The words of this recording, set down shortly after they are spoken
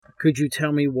Could you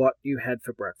tell me what you had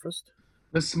for breakfast?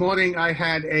 This morning I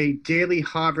had a Daily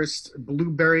Harvest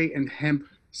blueberry and hemp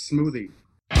smoothie.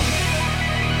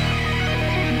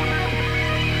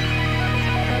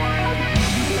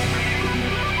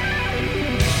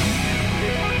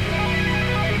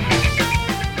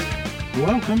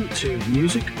 Welcome to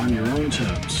Music on Your Own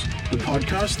Terms, the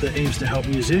podcast that aims to help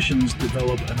musicians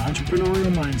develop an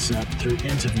entrepreneurial mindset through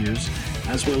interviews,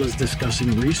 as well as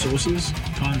discussing resources,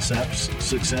 concepts,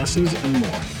 successes, and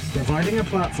more. Providing a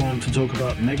platform to talk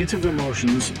about negative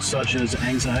emotions such as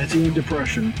anxiety and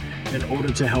depression in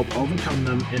order to help overcome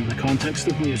them in the context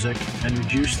of music and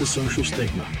reduce the social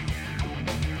stigma.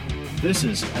 This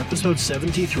is episode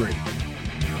 73.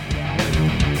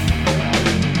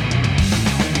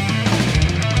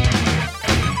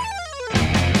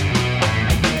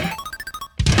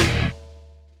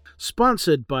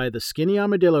 Sponsored by the Skinny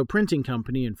Armadillo Printing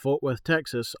Company in Fort Worth,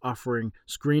 Texas, offering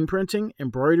screen printing,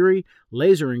 embroidery,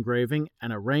 laser engraving,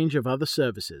 and a range of other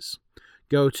services.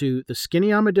 Go to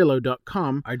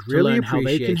theskinnyarmadillo.com. I'd really appreciate how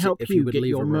they can help you get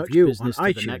your merch business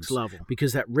to the next level,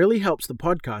 because that really helps the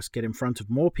podcast get in front of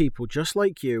more people just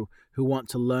like you who want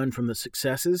to learn from the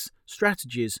successes,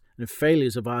 strategies, and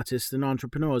failures of artists and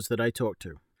entrepreneurs that I talk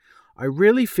to. I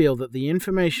really feel that the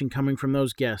information coming from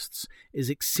those guests is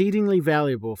exceedingly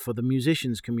valuable for the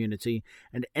musicians community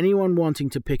and anyone wanting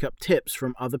to pick up tips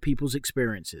from other people's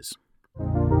experiences.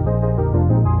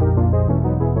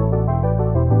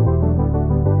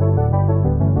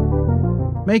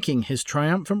 Making his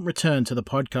triumphant return to the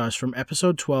podcast from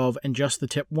episode 12 and Just the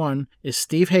Tip 1 is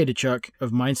Steve Haydichuk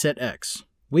of Mindset X.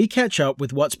 We catch up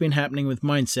with what's been happening with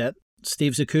Mindset,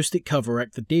 Steve's acoustic cover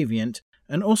act The Deviant,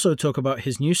 and also talk about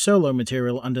his new solo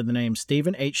material under the name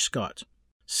Stephen H. Scott.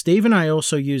 Steve and I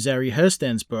also use Ari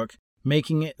Herstand's book,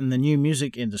 Making It in the New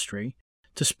Music Industry,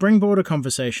 to springboard a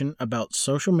conversation about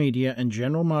social media and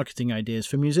general marketing ideas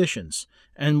for musicians,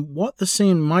 and what the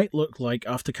scene might look like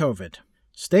after COVID.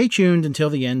 Stay tuned until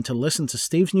the end to listen to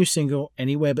Steve's new single,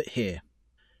 Anywhere But Here.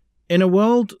 In a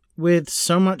world with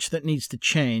so much that needs to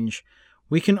change,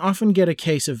 we can often get a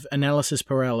case of analysis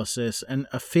paralysis and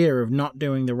a fear of not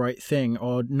doing the right thing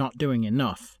or not doing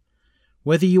enough.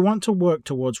 Whether you want to work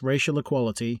towards racial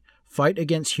equality, fight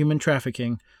against human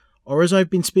trafficking, or as I've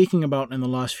been speaking about in the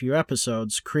last few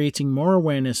episodes, creating more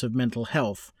awareness of mental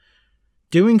health,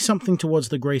 doing something towards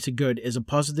the greater good is a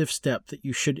positive step that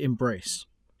you should embrace.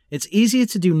 It's easier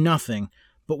to do nothing,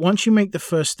 but once you make the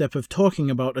first step of talking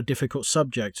about a difficult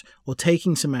subject or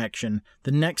taking some action,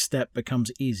 the next step becomes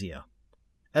easier.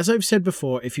 As I've said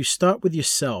before, if you start with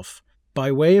yourself,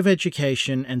 by way of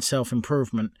education and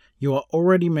self-improvement, you are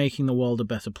already making the world a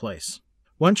better place.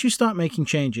 Once you start making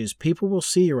changes, people will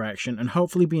see your action and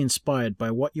hopefully be inspired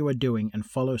by what you are doing and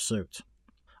follow suit.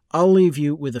 I'll leave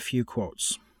you with a few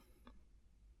quotes.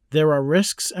 There are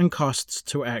risks and costs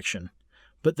to action,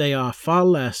 but they are far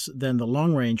less than the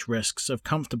long-range risks of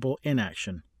comfortable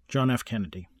inaction. John F.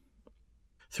 Kennedy.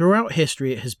 Throughout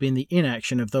history, it has been the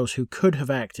inaction of those who could have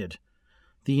acted,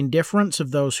 the indifference of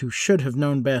those who should have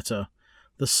known better,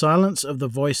 the silence of the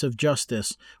voice of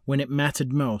justice when it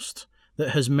mattered most, that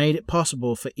has made it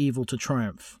possible for evil to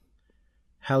triumph.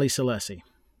 Haile Selassie.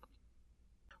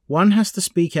 One has to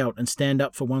speak out and stand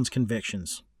up for one's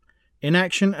convictions.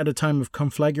 Inaction at a time of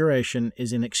conflagration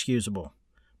is inexcusable.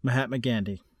 Mahatma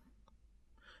Gandhi.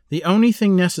 The only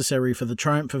thing necessary for the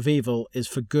triumph of evil is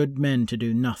for good men to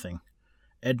do nothing.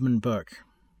 Edmund Burke.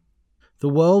 The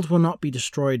world will not be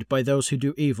destroyed by those who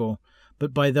do evil,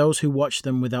 but by those who watch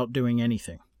them without doing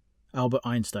anything. Albert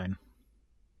Einstein.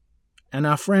 And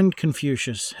our friend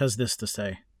Confucius has this to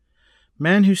say: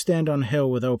 "Men who stand on hill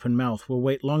with open mouth will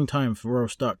wait long time for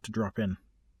roast duck to drop in."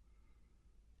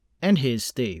 And here's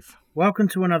Steve. Welcome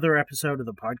to another episode of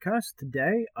the podcast.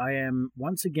 Today I am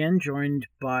once again joined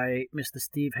by Mr.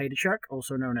 Steve Haydichuk,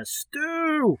 also known as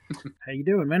Stu. How you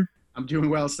doing, man? I'm doing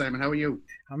well, Simon. How are you?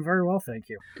 I'm very well, thank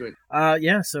you. Good.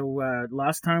 So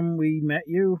last time we met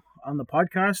you on the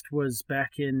podcast was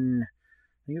back in,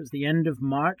 I think it was the end of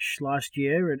March last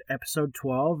year at episode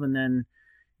 12, and then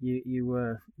you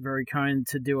were very kind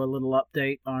to do a little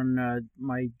update on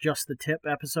my Just the Tip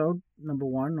episode, number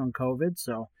 1 on COVID.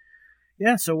 So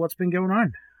what's been going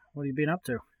on? What have you been up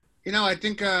to? I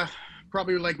think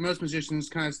probably like most musicians,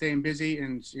 kind of staying busy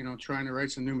and, trying to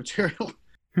write some new material.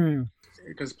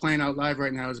 Because playing out live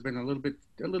right now has been a little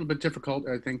bit difficult,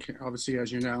 I think, obviously,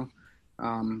 as you know.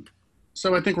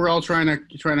 So I think we're all trying to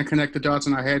connect the dots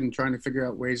in our head and trying to figure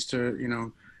out ways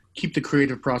to, keep the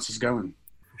creative process going.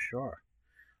 For sure.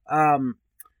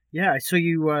 So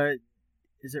you,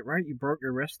 is it right? You broke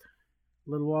your wrist a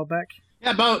little while back?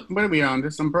 Yeah, about, what are we on?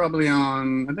 I'm probably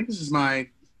on, I think this is my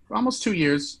almost 2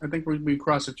 years. I think we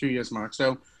crossed the 2 years mark.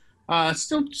 So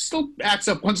still acts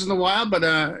up once in a while, but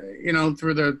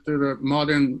through the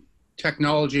modern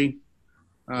technology,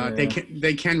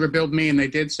 they can rebuild me, and they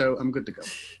did. So I'm good to go.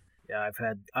 Yeah,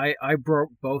 I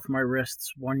broke both my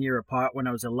wrists 1 year apart when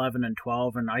I was 11 and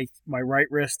 12, and my right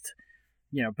wrist,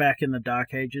 back in the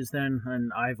dark ages then,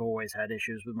 and I've always had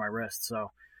issues with my wrist.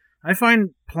 So I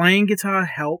find playing guitar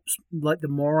helps. Like, the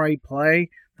more I play,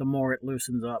 the more it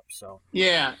loosens up. So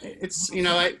yeah, it's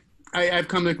I've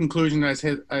come to the conclusion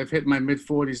that I've hit my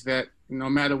mid-40s that no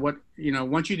matter what,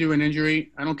 once you do an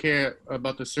injury, I don't care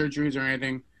about the surgeries or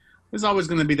anything. There's always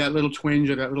going to be that little twinge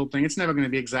or that little thing. It's never going to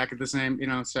be exactly the same,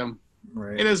 so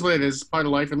right. It is what it is, part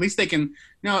of life. At least they can,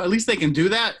 do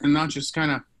that and not just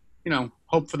kind of,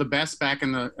 hope for the best back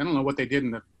in I don't know what they did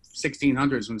in the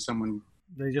 1600s when someone.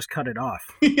 They just cut it off.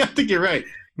 Yeah, I think you're right.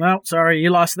 Well, sorry, you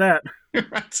lost that.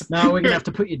 Right. No, we're going to have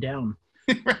to put you down.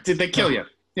 Right. Did they kill you?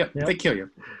 Yeah, yep. They kill you.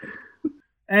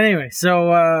 Anyway,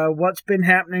 so what's been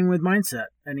happening with Mindset?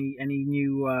 Any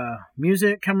new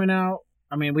music coming out?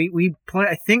 I mean, we play.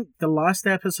 I think the last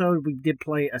episode we did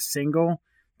play a single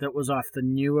that was off the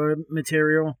newer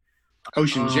material.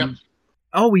 Oceans, yep.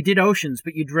 Oh, we did Oceans,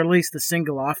 but you'd released the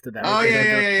single after that. Oh,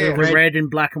 yeah. The red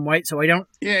and black and white. So I don't.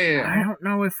 Yeah. I don't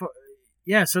know if.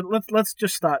 Yeah, so let's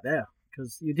just start there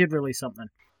because you did release something.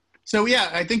 So yeah,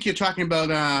 I think you're talking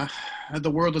about "The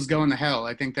World Is Going to Hell."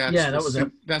 I think that's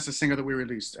that's the single that we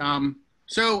released.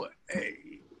 So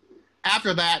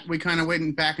after that, we kind of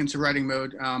went back into writing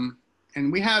mode. And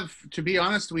we have, to be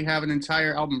honest, we have an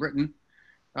entire album written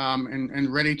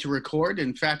and ready to record.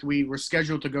 In fact, we were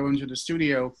scheduled to go into the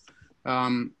studio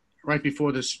right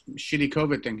before this shitty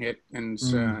COVID thing hit. And,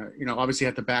 obviously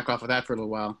had to back off of that for a little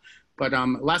while. But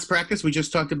last practice, we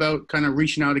just talked about kind of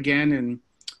reaching out again. And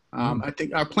I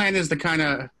think our plan is to kind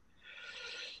of,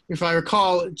 if I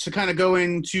recall, to kind of go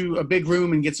into a big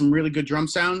room and get some really good drum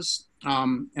sounds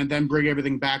and then bring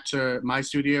everything back to my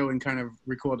studio and kind of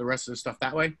record the rest of the stuff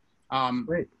that way.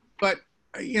 Great. But,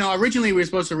 originally we were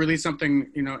supposed to release something,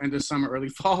 end of summer, early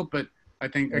fall. But I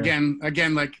think, again,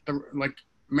 like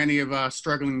many of us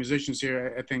struggling musicians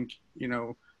here, I think,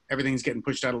 everything's getting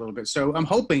pushed out a little bit. So I'm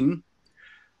hoping,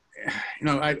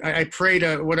 I pray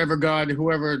to whatever God,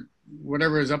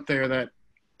 whatever is up there, that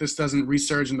this doesn't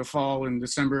resurge in the fall in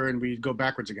December and we go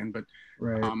backwards again. But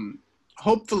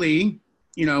hopefully,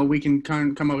 we can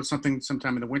come up with something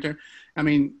sometime in the winter. I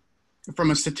mean,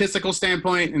 from a statistical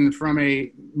standpoint and from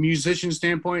a musician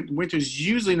standpoint, winter's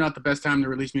usually not the best time to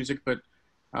release music, but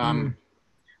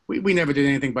we never did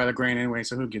anything by the grain anyway,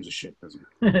 so who gives a shit, doesn't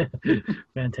it?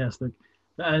 Fantastic.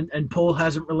 And Paul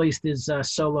hasn't released his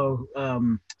solo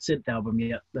synth album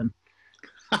yet, then?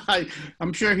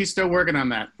 I'm sure he's still working on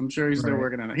that.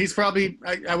 He's probably,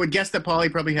 I would guess that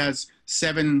Paulie probably has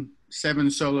seven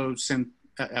solo synth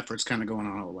efforts kind of going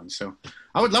on all at once. So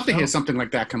I would love to hear something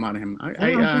like that come out of him.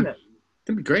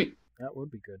 That'd be great. That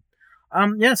would be good.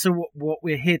 So what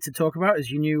we're here to talk about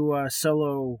is your new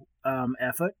solo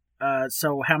effort.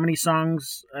 So how many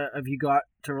songs have you got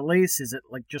to release? Is it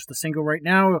like just a single right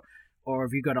now, or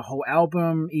have you got a whole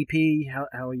album, EP?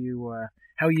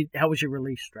 How was your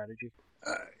release strategy?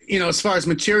 As far as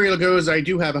material goes, I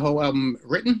do have a whole album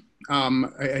written.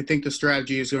 I think the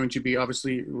strategy is going to be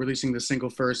obviously releasing the single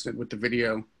first with the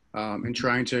video and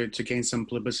trying to gain some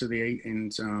publicity.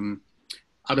 And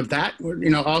out of that,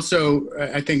 also,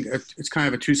 I think it's kind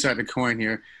of a two-sided coin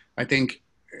here. I think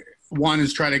one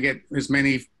is try to get as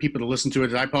many people to listen to it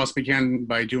as I possibly can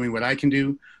by doing what I can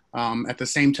do. At the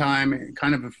same time,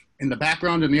 kind of in the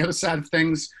background on the other side of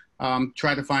things,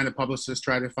 try to find a publicist,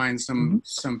 try to find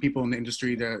some people in the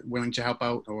industry that are willing to help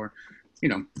out or,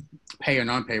 pay or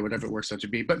non-pay, whatever it works out to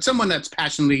be. But someone that's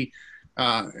passionately,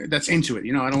 that's into it.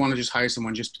 I don't want to just hire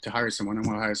someone just to hire someone. I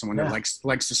want to hire someone that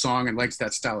likes the song and likes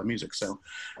that style of music. So,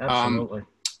 absolutely.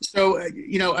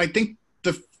 I think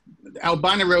the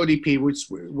Albina Road EP, which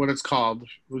what it's called,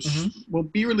 will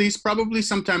be released probably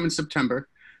sometime in September.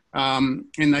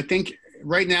 And I think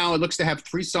right now it looks to have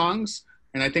 3 songs.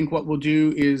 And I think what we'll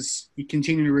do is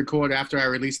continue to record after I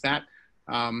release that.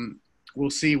 We'll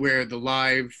see where the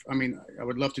live, I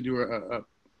would love to do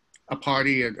a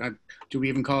party. Do we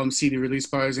even call them CD release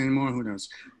parties anymore? Who knows?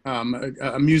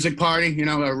 A music party,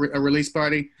 a release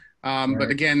party. Right. But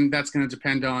again, that's going to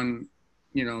depend on,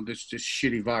 this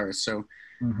shitty virus. So,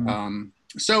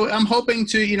 so I'm hoping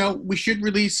to, we should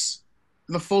release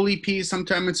the full EP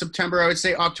sometime in September. I would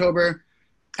say October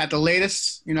at the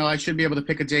latest. I should be able to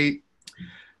pick a date.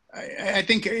 I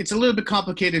think it's a little bit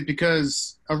complicated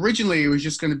because originally it was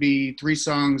just going to be 3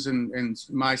 songs and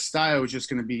my style was just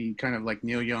going to be kind of like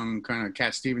Neil Young, kind of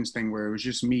Cat Stevens thing where it was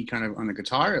just me kind of on the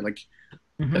guitar, like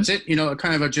That's it. You know, a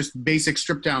kind of a just basic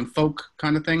stripped down folk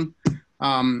kind of thing.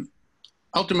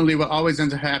 Ultimately, what always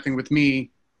ends up happening with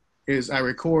me is I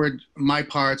record my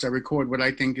parts. I record what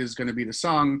I think is going to be the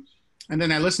song. And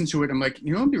then I listen to it. I'm like,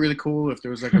 you know, it'd be really cool if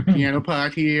there was like a piano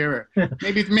part here, or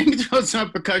maybe throw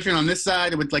some percussion on this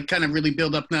side. It would like kind of really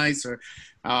build up nice. Or,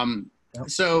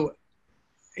 so,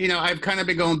 you know, I've kind of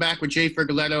been going back with Jay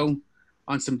Fergoletto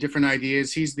on some different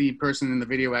ideas. He's the person in the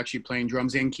video actually playing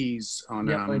drums and keys on.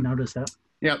 Yeah, I noticed that.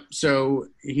 Yep. So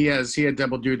he had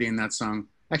double duty in that song.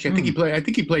 Actually, I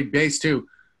think he played bass too.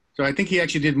 So I think he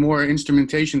actually did more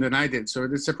instrumentation than I did. So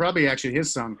it's probably actually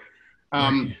his song.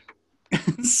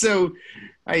 So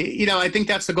I think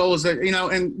that's the goal, is that, you know,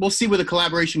 and we'll see where the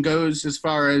collaboration goes as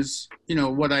far as, you know,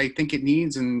 what I think it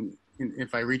needs. And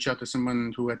if I reach out to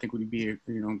someone who I think would be, you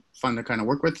know, fun to kind of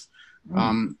work with,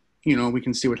 you know, we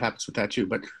can see what happens with that too.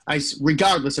 But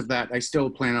regardless of that, I still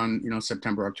plan on, you know,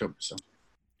 September, October. So.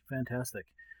 Fantastic.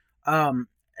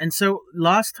 And so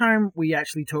last time we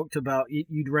actually talked about,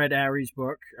 you'd read Ari's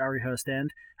book, Ari Herstand.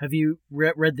 Have you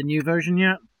read the new version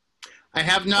yet? I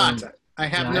have not. I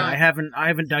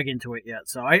haven't dug into it yet.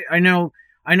 So I know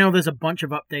there's a bunch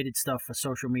of updated stuff for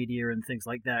social media and things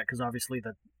like that, because obviously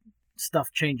the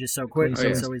stuff changes so quick.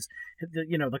 So is,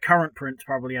 you know, the current print's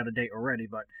probably out of date already.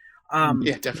 But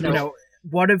yeah, definitely. You know,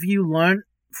 what have you learned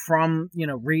from, you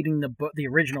know, reading the book, the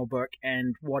original book,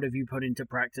 and what have you put into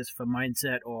practice for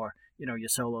Mindset or, you know, your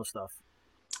solo stuff?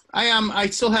 I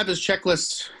still have his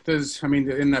checklist.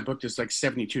 In that book there's like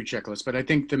 72 checklists, but I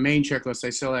think the main checklist I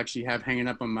still actually have hanging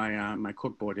up on my my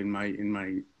clipboard in my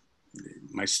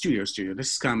studio.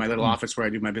 This is kind of my little office where I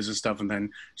do my business stuff, and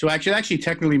then so I should actually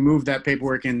technically move that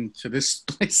paperwork into this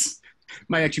place.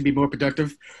 Might actually be more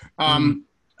productive.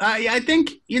 I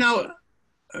think, you know,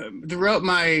 throughout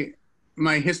my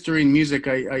history in music,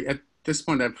 I at this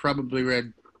point I've probably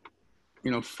read,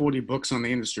 you know, 40 books on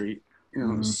the industry. You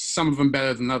know, some of them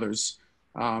better than others.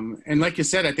 And like you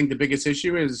said, I think the biggest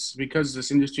issue is because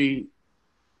this industry,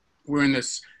 we're in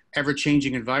this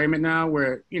ever-changing environment now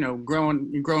where, you know,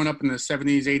 growing up in the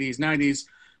 70s, 80s, 90s,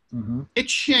 it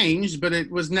changed, but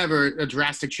it was never a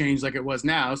drastic change like it was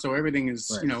now. So everything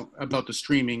is, you know, about the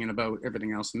streaming and about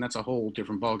everything else. And that's a whole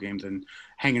different ballgame than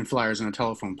hanging flyers on a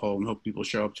telephone pole and hope people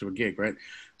show up to a gig, right?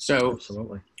 So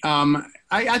absolutely.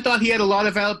 I thought he had a lot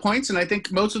of valid points, and I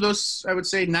think most of those, I would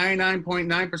say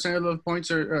 99.9% of those points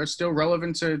are still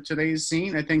relevant to today's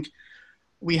scene. I think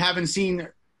we haven't seen,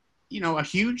 you know, a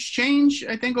huge change,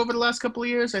 I think, over the last couple of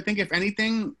years. I think if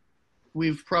anything,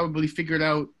 we've probably figured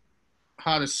out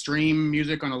how to stream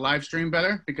music on a live stream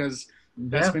better, because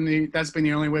that's been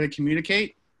the only way to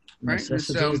communicate. Right.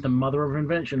 Necessity is the mother of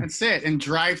invention. That's it. And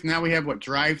now we have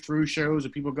drive-through shows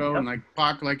where people go and like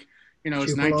park, like, you know,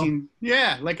 it's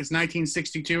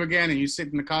 1962 again, and you sit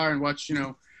in the car and watch,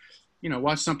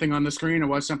 watch something on the screen or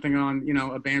watch something on, you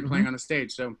know, a band playing on the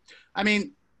stage. So, I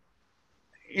mean,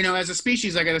 you know, as a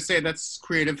species, I got to say that's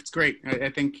creative. It's great. I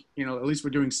think, you know, at least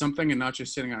we're doing something and not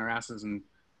just sitting on our asses and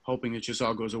hoping it just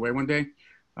all goes away one day.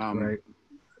 Right.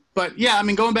 But yeah, I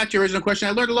mean, going back to your original question,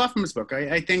 I learned a lot from this book.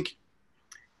 I think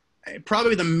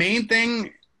probably the main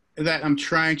thing that I'm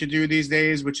trying to do these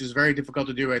days, which is very difficult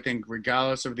to do, I think,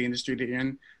 regardless of the industry that you're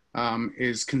in,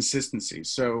 is consistency.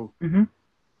 So,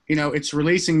 you know, it's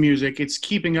releasing music, it's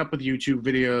keeping up with YouTube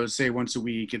videos, say once a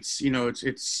week. It's, you know,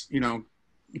 it's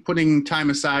putting time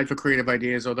aside for creative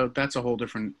ideas, although that's a whole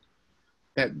different,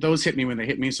 those hit me when they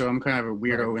hit me. So I'm kind of a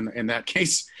weirdo in that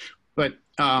case. But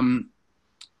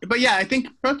yeah, I think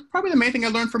probably the main thing I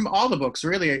learned from all the books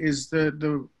really is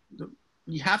the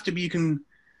you have to be,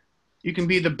 you can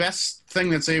be the best thing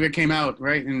that's ever came out,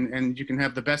 right? And you can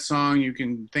have the best song. You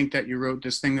can think that you wrote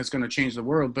this thing that's going to change the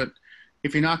world. But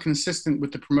if you're not consistent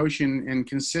with the promotion and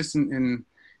consistent in,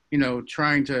 you know,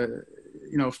 trying to,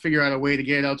 you know, figure out a way to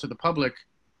get it out to the public,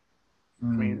 I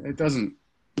mean, it doesn't.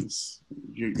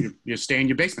 You stay in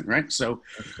your basement, right? So,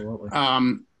 absolutely.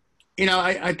 You know,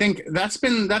 I think that's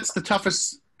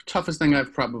the toughest thing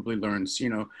I've probably learned. You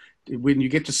know, when you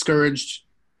get discouraged,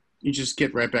 you just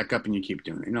get right back up and you keep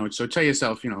doing it. You know, so tell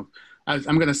yourself, you know, I'm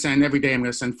going to send every day. I'm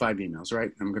going to send 5 emails,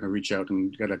 right? I'm going to reach out,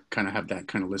 and you got to kind of have that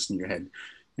kind of list in your head.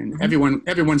 And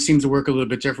everyone seems to work a little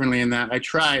bit differently in that. I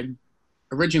tried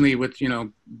originally with, you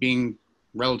know, being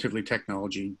relatively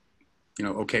technology, you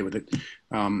know, okay with it.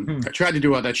 I tried to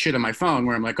do all that shit on my phone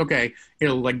where I'm like, okay,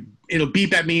 it'll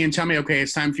beep at me and tell me, okay,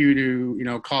 it's time for you to, you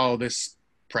know, call this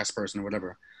press person or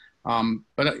whatever.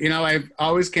 But you know, I've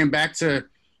always came back to,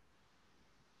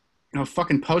 you know,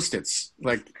 fucking Post-its,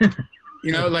 like,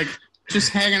 you know, like just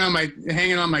hanging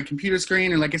on my computer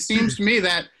screen. And like, it seems to me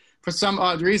that for some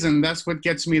odd reason, that's what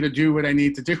gets me to do what I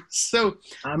need to do. So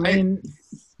I mean,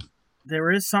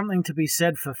 there is something to be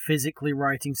said for physically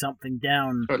writing something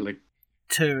down. Totally.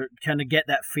 To kind of get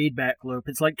that feedback loop.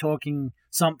 It's like talking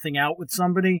something out with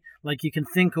somebody. Like, you can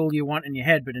think all you want in your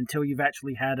head, but until you've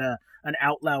actually had an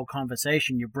out loud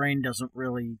conversation, your brain doesn't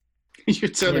really.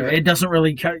 You're totally right. It doesn't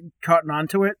really cotton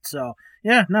onto it. So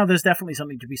yeah, no, there's definitely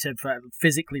something to be said for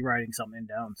physically writing something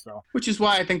down. So, which is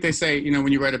why I think they say,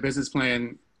 when you write a business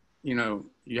plan, you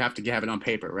have to have it on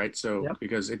paper, right? So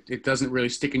because it doesn't really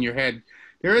stick in your head.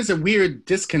 There is a weird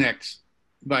disconnect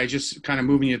by just kind of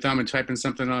moving your thumb and typing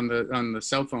something on the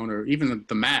cell phone or even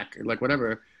the Mac, like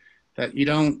whatever, that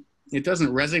it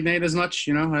doesn't resonate as much.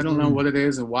 I don't know what it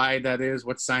is and why that is,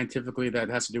 what scientifically that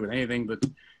has to do with anything, but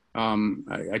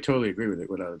I totally agree with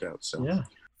it without a doubt. So yeah,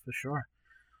 for sure.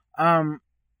 The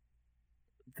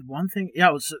one thing,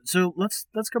 so let's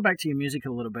go back to your music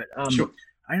a little bit. Sure.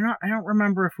 I don't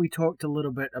remember if we talked a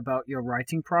little bit about your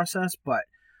writing process, but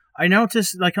I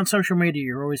noticed, like, on social media,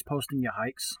 you're always posting your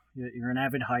hikes. You're an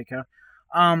avid hiker.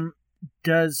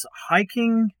 Does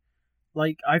hiking,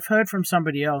 like, I've heard from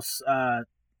somebody else, I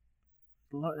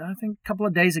think a couple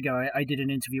of days ago, I did an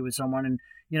interview with someone, and,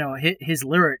 his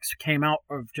lyrics came out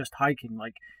of just hiking,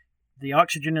 like, the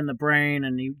oxygen in the brain,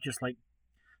 and he just, like,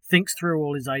 thinks through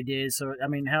all his ideas. So, I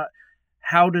mean,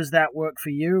 how does that work for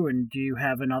you, and do you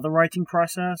have another writing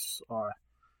process, or?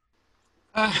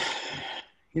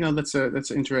 That's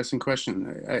an interesting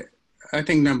question. I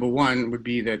think number one would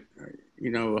be that,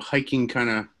 hiking kind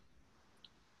of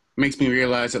makes me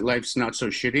realize that life's not so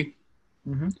shitty,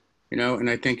 and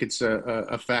I think it's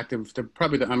a fact of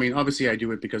obviously I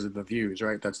do it because of the views,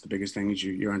 right? That's the biggest thing is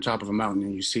you're on top of a mountain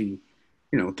and you see,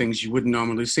 things you wouldn't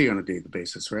normally see on a daily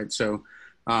basis, right? So,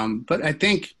 but I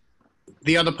think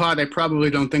the other part I probably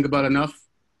don't think about enough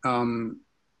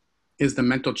is the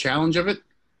mental challenge of it.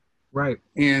 Right.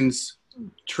 And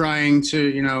trying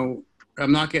to,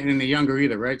 I'm not getting any younger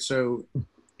either, right? So,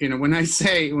 when I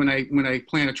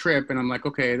plan a trip and I'm like,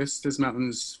 okay, this mountain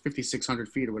is 5,600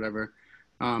 feet or whatever,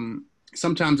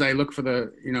 sometimes I look for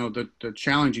the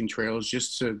challenging trails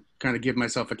just to kind of give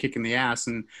myself a kick in the ass,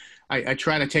 and I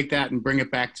try to take that and bring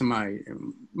it back to my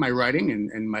writing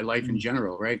and my life in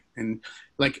general, right? And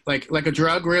like a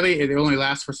drug, really, it only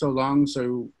lasts for so long,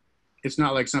 so it's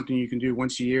not like something you can do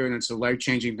once a year and it's a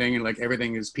life-changing thing and like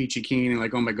everything is peachy keen and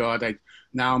like, oh my God,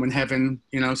 now I'm in heaven,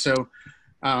 so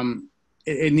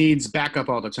it needs backup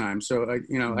all the time. So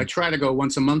I try to go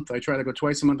once a month. I try to go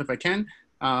twice a month if I can.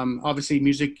 Obviously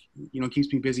music,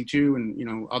 keeps me busy too,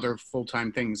 and, other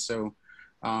full-time things. So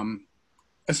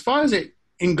as far as it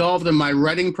engulfed in my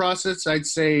writing process, I'd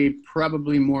say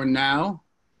probably more now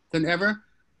than ever.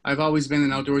 I've always been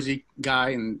an outdoorsy guy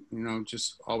and,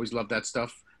 just always loved that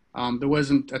stuff. There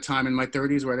wasn't a time in my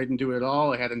 30s where I didn't do it at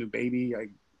all. I had a new baby. I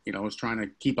was trying to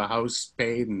keep a house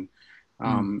paid and,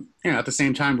 at the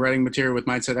same time writing material with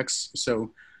Mindset X.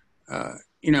 So,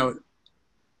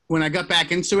 when I got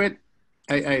back into it,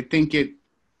 I think it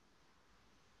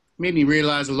made me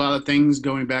realize a lot of things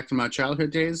going back to my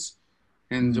childhood days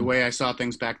and the way I saw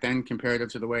things back then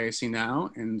comparative to the way I see now.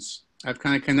 And I've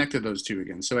kind of connected those two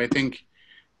again. So I think,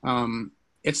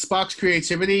 it sparks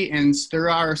creativity, and there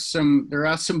are some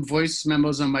voice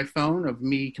memos on my phone of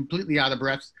me completely out of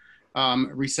breath,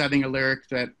 reciting a lyric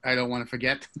that I don't want to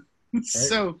forget. Right.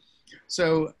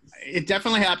 So it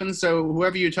definitely happens. So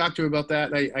whoever you talk to about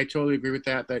that, I totally agree with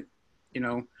that. That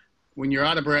when you're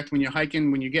out of breath, when you're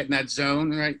hiking, when you get in that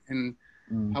zone, right, and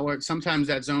however sometimes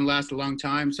that zone lasts a long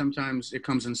time. Sometimes it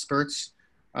comes in spurts,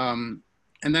 and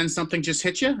then something just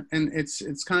hits you, and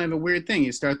it's kind of a weird thing.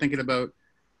 You start thinking about.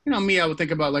 Me, I would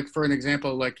think about, like, for an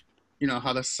example, like,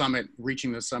 how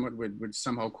reaching the summit would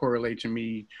somehow correlate to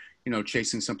me,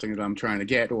 chasing something that I'm trying to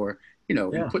get, or,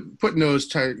 putting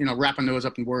those, wrapping those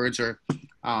up in words, or,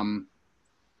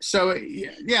 so,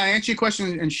 yeah, answer your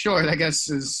question in short, I guess,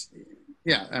 is,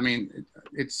 yeah, I mean,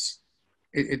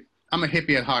 I'm a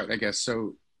hippie at heart, I guess.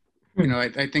 So,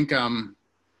 I think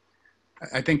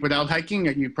without hiking,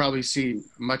 you probably see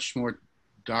much more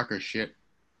darker shit,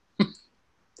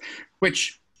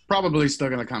 which probably still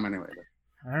going to come anyway.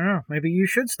 I don't know. Maybe you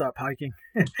should stop hiking.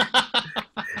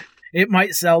 It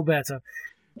might sell better.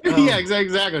 Yeah,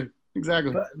 exactly.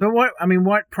 But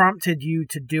what prompted you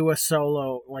to do a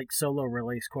solo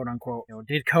release, quote unquote?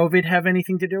 Did COVID have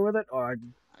anything to do with it, or?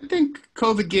 I think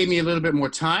COVID gave me a little bit more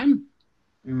time.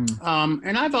 And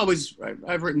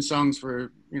I've written songs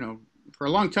for a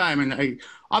long time, and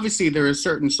obviously there are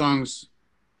certain songs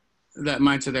that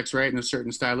Mindset X write and a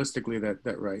certain stylistically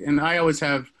that write, and I always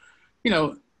have,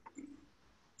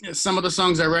 some of the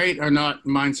songs I write are not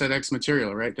Mindset X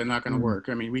material, right? They're not going to work.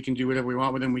 I mean, we can do whatever we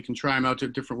want with them. We can try them out to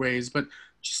different ways, but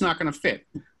it's just not going to fit.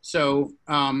 So,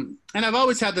 and I've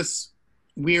always had this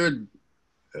weird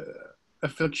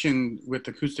affliction with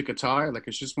acoustic guitar. Like,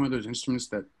 it's just one of those instruments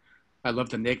that I love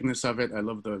the nakedness of it. I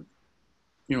love the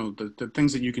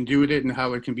things that you can do with it and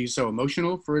how it can be so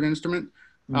emotional for an instrument.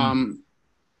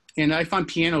 And I find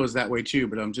piano is that way too,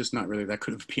 but I'm just not really that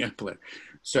good of a piano player.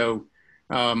 So,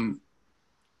 I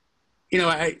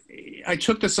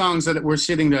took the songs that were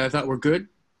sitting that I thought were good,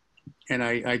 and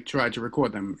I tried to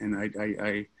record them, and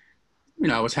I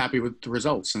was happy with the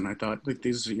results. And I thought, like,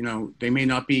 these, they may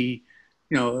not be,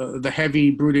 the heavy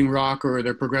brooding rock or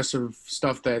the progressive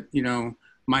stuff that,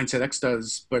 Mindset X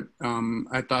does, but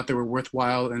I thought they were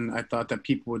worthwhile, and I thought that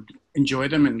people would enjoy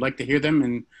them and like to hear them.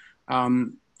 And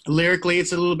lyrically,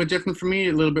 it's a little bit different for me,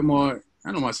 a little bit more,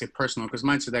 I don't want to say personal, because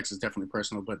Mindset X is definitely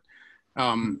personal, but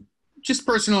just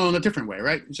personal in a different way,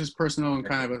 right? It's just personal and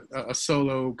kind of a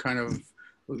solo kind of,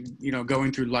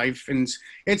 going through life. And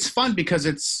it's fun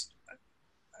because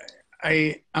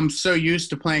I'm so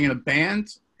used to playing in a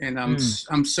band, and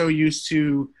I'm so used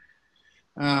to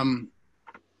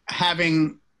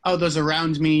having others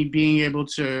around me being able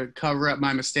to cover up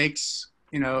my mistakes,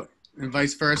 and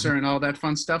vice versa, and all that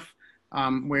fun stuff.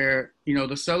 Where,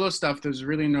 the solo stuff, there's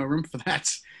really no room for that.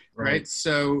 Right.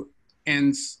 So,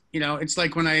 and, it's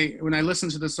like when I listen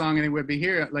to the song Anywhere But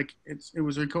Here, like it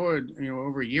was recorded,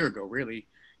 over a year ago, really.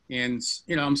 And,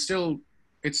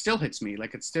 it still hits me.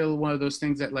 Like, it's still one of those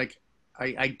things that, like,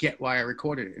 I get why I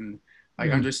recorded it, and I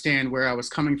understand where I was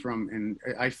coming from. And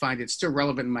I find it still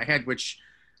relevant in my head, which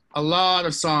a lot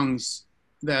of songs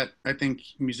that I think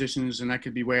musicians, and I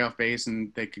could be way off base,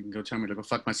 and they can go tell me to go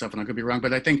fuck myself, and I could be wrong,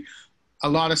 but I think a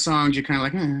lot of songs you're kind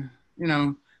of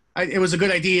like, it was a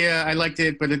good idea, I liked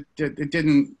it, but it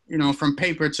didn't, from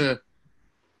paper to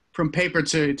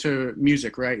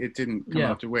music, right? It didn't come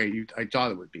out the way I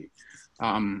thought it would be.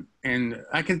 And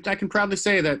I can proudly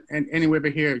say that Anywhere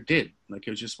But Here did. Like, it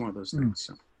was just one of those things.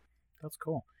 So that's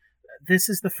cool. This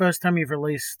is the first time you've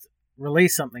released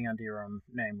something under your own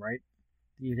name, right?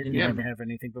 You didn't even have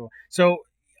anything before. So,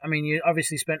 I mean, you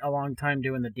obviously spent a long time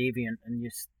doing the Deviant, and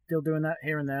you're still doing that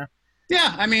here and there.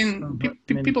 Yeah, I mean,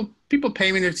 people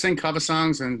pay me to sing cover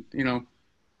songs, and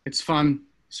it's fun.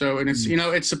 So, and it's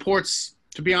it supports.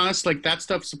 To be honest, like, that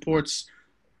stuff supports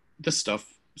this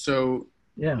stuff. So,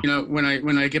 when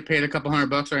I get paid a couple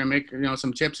 $100 or I make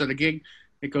some tips at a gig,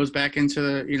 it goes back into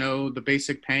the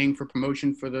basic paying for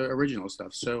promotion for the original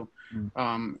stuff. So,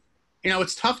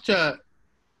 it's tough to.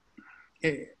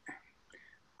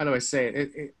 How do I say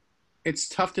it? It's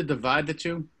tough to divide the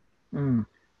two.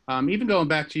 Even going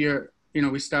back to your,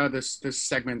 we started this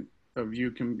segment of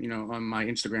you can, on my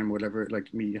Instagram or whatever,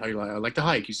 like me, how I like to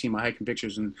hike. You see my hiking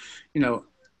pictures, and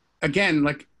again,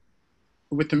 like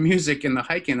with the music and the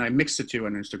hiking, I mix the two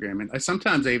on Instagram, and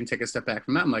sometimes I even take a step back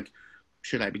from that. I'm like,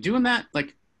 should I be doing that?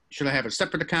 Like, should I have a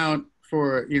separate account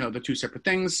for the two separate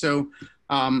things? So,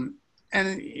 and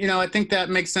I think that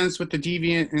makes sense with the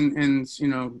Deviant and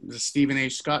the Stephen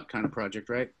H. Scott kind of project,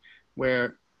 right?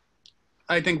 Where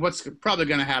I think what's probably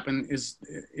going to happen is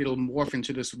it'll morph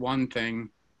into this one thing,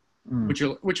 which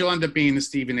will end up being the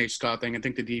Stephen H. Scott thing. I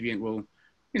think the Deviant will,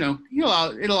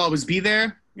 it'll always be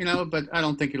there, but I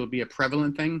don't think it'll be a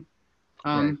prevalent thing.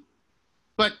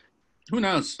 But who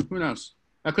knows? Who knows?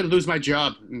 I could lose my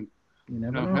job and you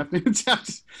never know. Have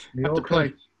to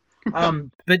play.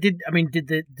 But did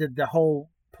the whole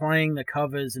playing the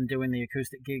covers and doing the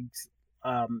acoustic gigs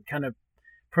kind of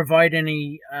provide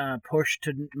any push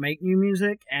to make new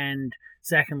music? And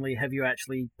secondly, have you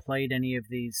actually played any of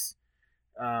these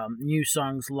new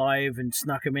songs live and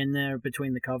snuck them in there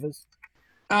between the covers?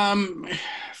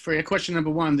 For your question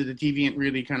number one, did the Deviant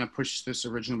really kind of push this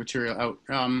original material out?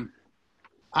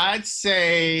 I'd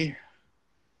say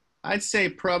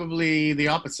probably the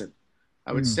opposite.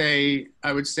 I would say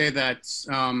that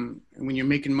when you're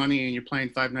making money and you're playing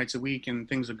 5 nights a week and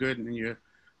things are good, and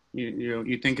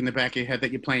you think in the back of your head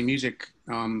that you're playing music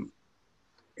and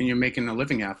you're making a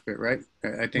living out of it, right?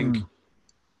 I think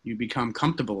you become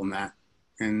comfortable in that,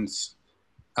 and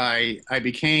I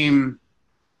became.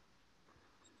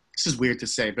 This is weird to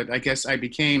say, but I guess I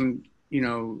became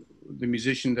the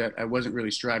musician that I wasn't really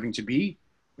striving to be.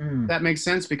 That makes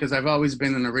sense, because I've always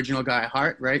been an original guy at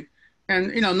heart, right?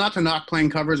 And, not to knock playing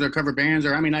covers or cover bands,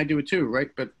 or, I mean, I do it too, right?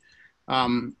 But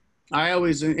I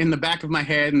always, in the back of my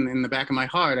head and in the back of my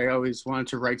heart, I always wanted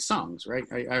to write songs, right?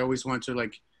 I always wanted to,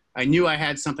 I knew I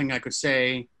had something I could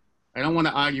say. I don't want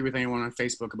to argue with anyone on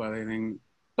Facebook about anything,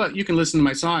 but you can listen to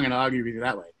my song and I'll argue with you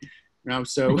that way.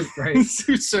 So,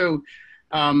 so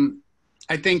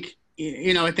I think,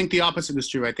 I think the opposite is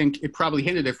true. I think it probably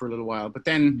hindered it for a little while, but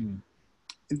then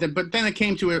it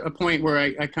came to a point where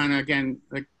I kind of, again,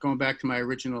 like going back to my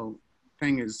original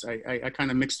thing, is I kind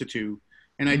of mixed the two,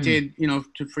 And I did,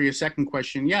 for your second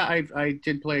question, yeah, I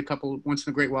did play a couple once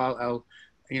in a great while.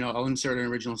 I'll insert an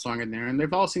original song in there, and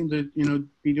they've all seemed to,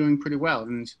 be doing pretty well.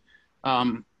 And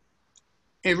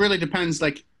it really depends.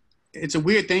 Like, it's a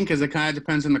weird thing because it kind of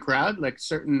depends on the crowd. Like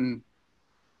certain,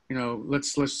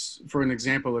 let's for an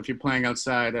example, if you're playing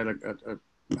outside at a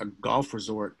golf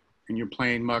resort and you're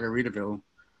playing Margaritaville,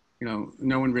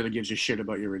 no one really gives a shit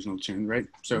about your original tune, right?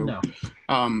 So, No.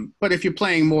 But if you're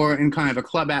playing more in kind of a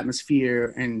club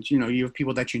atmosphere and, you have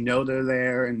people that that are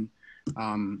there and,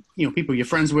 people you're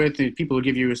friends with and people who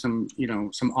give you some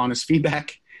honest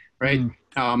feedback, right?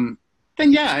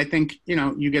 Then, yeah, I think,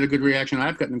 you get a good reaction.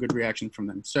 I've gotten a good reaction from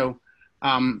them. So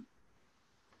I'm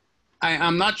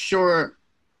not sure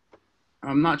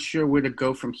where to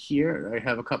go from here. I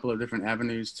have a couple of different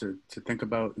avenues to think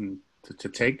about and to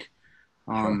take.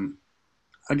 Sure.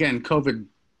 Again, COVID,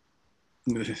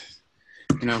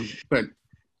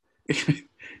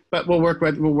 but we'll work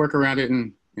around it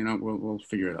and, we'll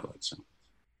figure it out. So.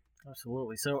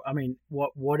 Absolutely. So, I mean,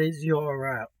 what is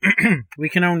your, we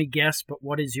can only guess, but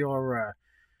what is your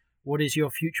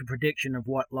future prediction of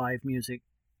what live music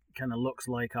kind of looks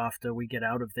like after we get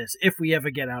out of this, if we ever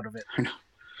get out of it? I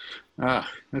know.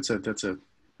 That's a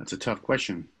tough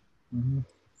question.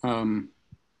 Mm-hmm.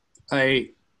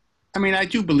 I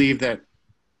do believe that,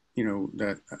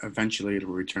 that eventually it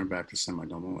will return back to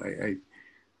semi-normal.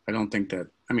 I don't think that,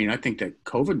 I think that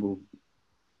COVID will,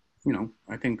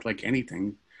 I think like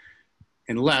anything,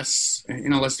 unless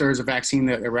there is a vaccine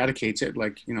that eradicates it,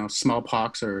 like,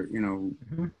 smallpox or,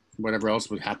 mm-hmm. whatever else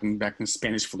would happen back in the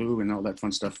Spanish flu and all that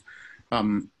fun stuff.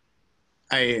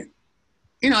 I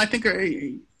think,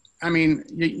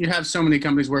 you have so many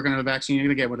companies working on a vaccine, you're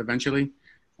going to get one eventually.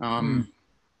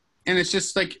 And it's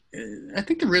just like, I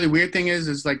think the really weird thing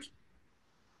is like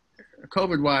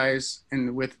COVID wise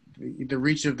and with the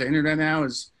reach of the internet now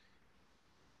is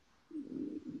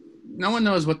no one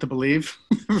knows what to believe.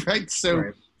 Right.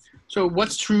 So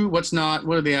what's true, what's not,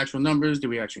 what are the actual numbers? Do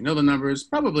we actually know the numbers?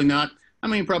 Probably not.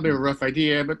 Probably a rough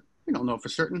idea, but we don't know for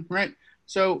certain. Right.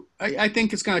 So I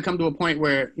think it's going to come to a point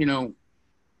where,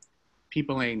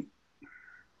 people ain't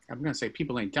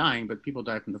dying, but people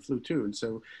die from the flu too. And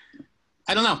so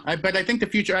I don't know. But I think the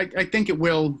future, I think it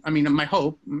will, my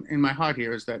hope in my heart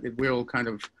here is that it will kind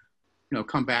of,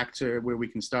 come back to where we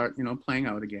can start, playing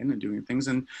out again and doing things.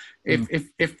 And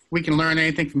if we can learn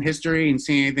anything from history and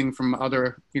see anything from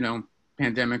other,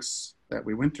 pandemics that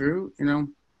we went through,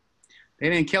 they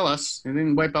didn't kill us. They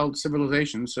didn't wipe out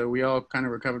civilization. So we all kind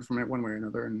of recovered from it one way or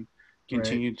another and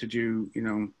continued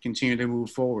to continue to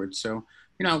move forward. So,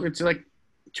 it's like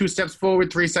 2 steps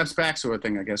forward, 3 steps back sort of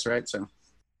thing, I guess. Right. So,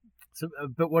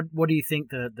 but what do you think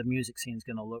the music scene is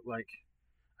going to look like?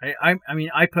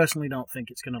 I personally don't think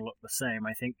it's going to look the same.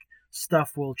 I think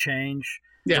stuff will change.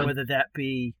 Yeah. Whether that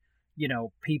be,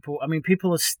 people.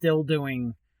 People are still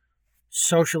doing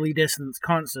socially distanced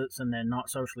concerts, and they're not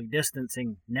socially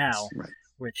distancing now,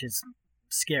 which is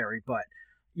scary. But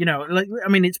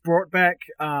it's brought back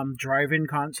drive-in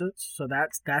concerts, so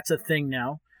that's a thing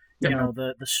now. Yeah.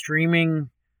 The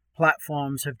streaming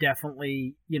platforms have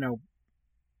definitely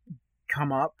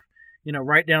come up.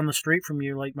 Right down the street from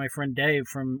you, like my friend Dave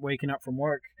from Waking Up From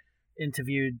Work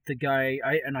interviewed the guy,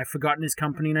 I've forgotten his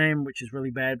company name, which is really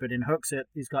bad, but in Hooksett,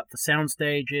 he's got the sound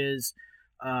stages,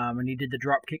 and he did the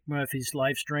Dropkick Murphys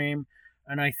live stream.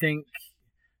 And I think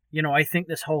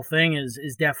this whole thing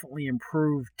is definitely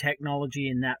improved technology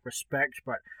in that respect,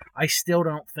 but I still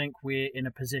don't think we're in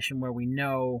a position where we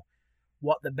know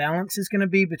what the balance is going to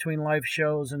be between live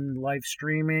shows and live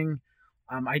streaming.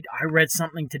 I read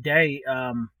something today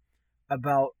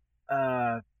about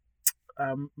I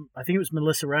think it was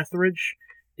Melissa Etheridge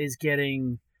is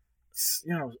getting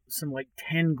some like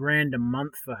 $10,000 a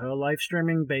month for her live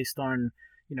streaming based on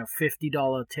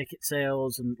 $50 ticket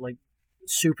sales and like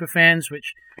super fans,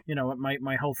 which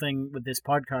my whole thing with this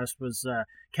podcast was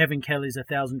Kevin Kelly's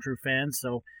 1,000 true fans,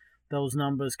 so those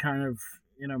numbers kind of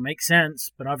make sense.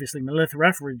 But obviously Melissa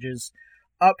Etheridge is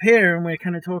up here, and we're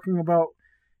kind of talking about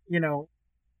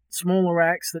smaller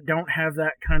acts that don't have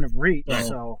that kind of reach. Oh.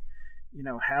 So,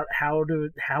 how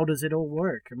does it all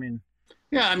work?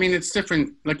 Yeah, it's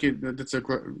different. Like that's a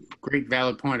great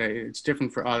valid point. It's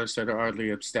different for artists that are already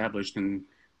established and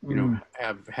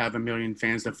have a million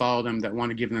fans that follow them that want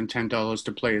to give them $10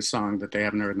 to play a song that they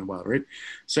haven't heard in a while, right?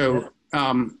 So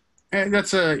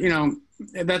that's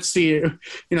that's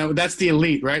the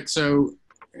elite, right? So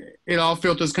it all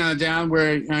filters kind of down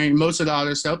where most of the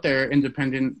artists out there,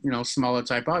 independent, smaller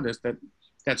type artists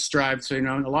that strive to,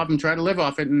 a lot of them try to live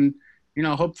off it and,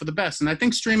 hope for the best. And I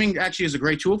think streaming actually is a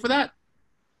great tool for that.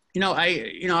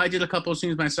 I did a couple of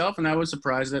scenes myself, and I was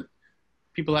surprised that,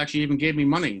 people actually even gave me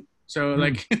money. So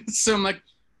like, so I'm like,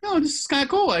 no, this is kind of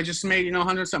cool. I just made,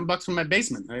 $100-something from my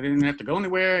basement. I didn't have to go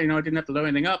anywhere. I didn't have to load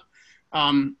anything up.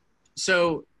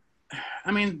 So,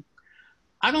 I mean,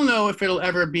 I don't know if it'll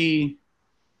ever be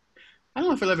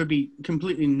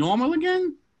completely normal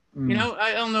again.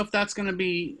 I don't know if that's going to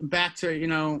be back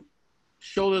to,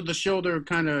 shoulder to shoulder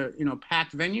kind of,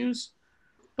 packed venues.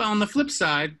 But on the flip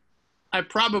side, I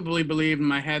probably believe in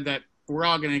my head that we're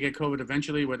all going to get COVID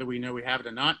eventually, whether we know we have it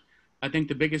or not. I think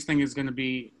the biggest thing is going to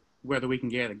be whether we can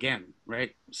get it again,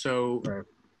 right? So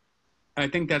I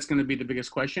think that's going to be the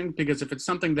biggest question, because if it's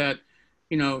something that,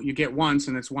 you get once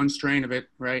and it's one strain of it,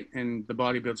 right, and the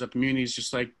body builds up immunity, it's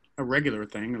just like a regular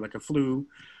thing, or like a flu.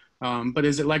 But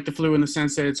is it like the flu in the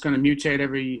sense that it's going to mutate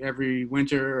every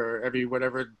winter or every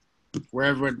whatever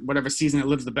season it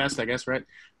lives the best, I guess, right?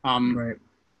 Right.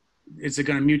 Is it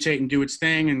going to mutate and do its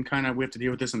thing, and kind of we have to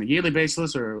deal with this on a yearly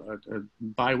basis or a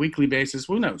bi-weekly basis?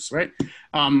 Who knows, right?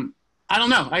 I don't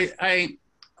know.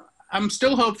 I'm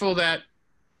still hopeful that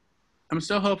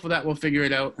we'll figure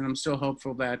it out, and I'm still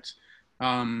hopeful that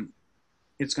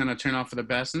it's going to turn out for the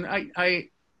best. And I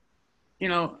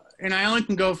only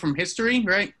can go from history,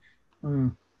 right?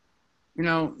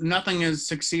 Nothing has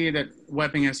succeeded at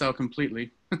wiping us out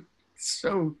completely.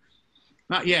 So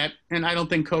not yet. And I don't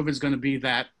think COVID is going to be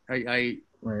that. I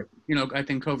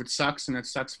think COVID sucks, and it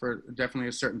sucks for definitely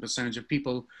a certain percentage of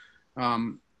people,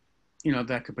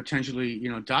 that could potentially,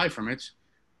 die from it.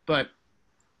 But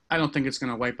I don't think it's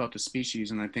going to wipe out the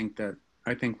species. And I think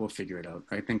we'll figure it out.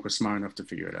 I think we're smart enough to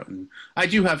figure it out. And I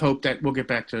do have hope that we'll get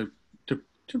back to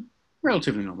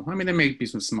relatively normal. I mean, there may be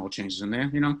some small changes in there,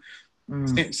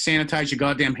 sanitize your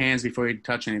goddamn hands before you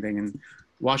touch anything, and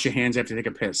wash your hands after you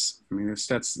take a piss. I mean, let's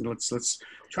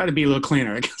try to be a little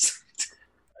cleaner, I guess.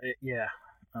 Yeah.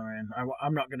 I mean,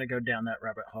 I'm not going to go down that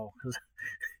rabbit hole,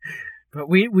 but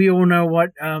we all know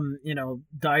what,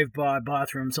 dive bar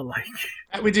bathrooms are like.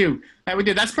 That we do.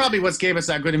 That's probably what's gave us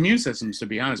that good immune systems, to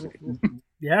be honest with you.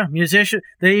 Yeah.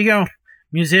 There you go.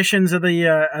 Musicians are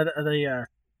the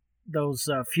those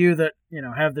few that,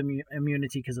 have the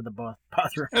immunity because of the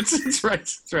bathroom. That's right.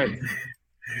 That's right.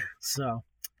 So,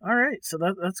 all right. So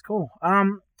that's cool.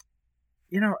 And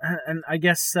I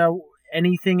guess,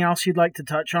 anything else you'd like to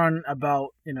touch on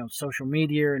about, social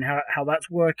media and how that's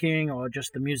working, or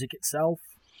just the music itself?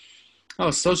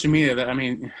 Oh, social media. I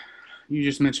mean, you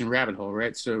just mentioned rabbit hole,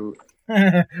 right? So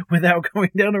without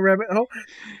going down a rabbit hole,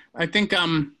 I think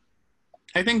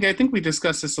we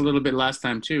discussed this a little bit last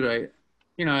time too. I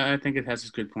think it has its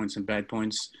good points and bad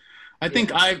points. I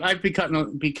think I've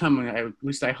become, at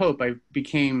least I hope I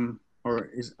became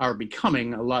are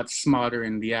becoming a lot smarter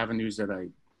in the avenues that I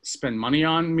spend money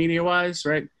on media-wise,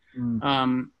 right?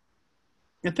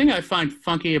 The thing I find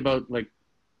funky about like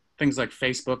things like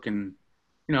Facebook and,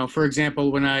 for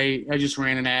example, when I just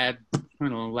ran an ad, I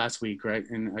don't know, last week, right?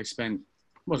 And I spent,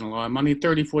 wasn't a lot of money,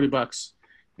 $30-$40.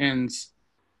 And,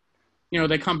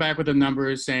 they come back with the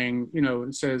numbers saying,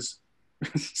 it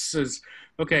says,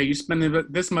 okay, you spend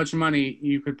this much money,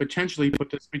 you could potentially put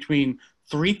this between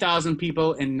 3,000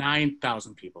 people and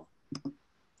 9,000 people.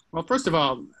 Well, first of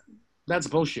all, that's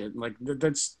bullshit. Like,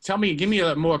 give me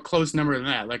a more close number than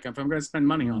that. Like, if I'm going to spend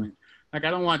money on it, like,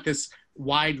 I don't want this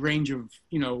wide range of,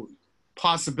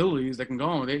 possibilities that can go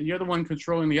on with it. You're the one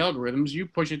controlling the algorithms. You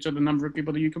push it to the number of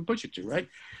people that you can push it to, right?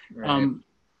 And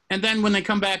then when they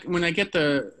come back, when I get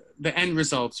the end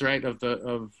results, right, of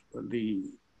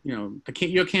the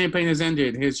your campaign has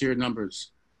ended, here's your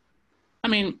numbers. I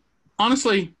mean,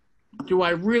 honestly, do I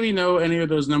really know any of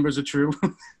those numbers are true?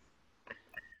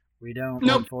 We don't,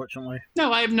 unfortunately.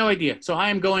 No, I have no idea. So I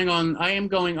am going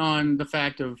on the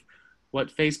fact of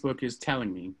what Facebook is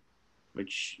telling me,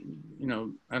 which,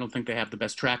 I don't think they have the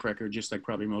best track record, just like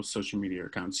probably most social media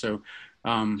accounts. So,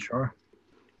 sure.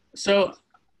 So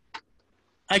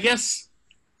I guess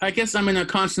I'm in a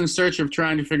constant search of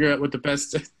trying to figure out what the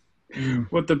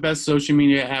best social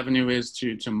media avenue is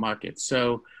to market.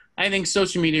 So I think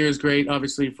social media is great,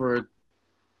 obviously, for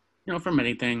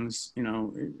many things.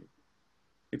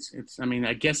 I mean,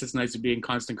 I guess it's nice to be in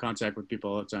constant contact with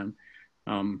people all the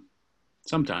time.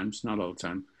 Sometimes, not all the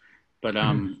time, but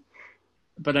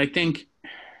I think,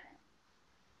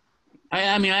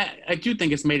 I do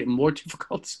think it's made it more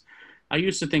difficult. I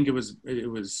used to think it was,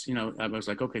 I was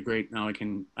like, okay, great. Now I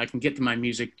can get to my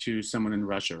music to someone in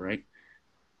Russia, right?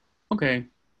 Okay,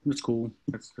 that's cool.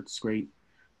 That's great.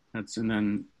 And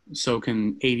then so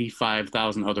can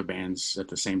 85,000 other bands at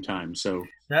the same time. So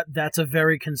that's a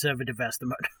very conservative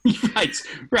estimate.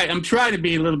 Right. I'm trying to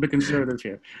be a little bit conservative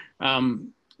here.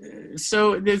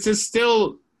 So there's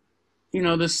still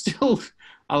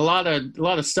a lot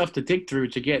of stuff to dig through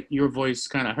to get your voice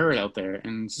kind of heard out there.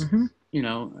 And you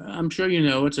know, I'm sure you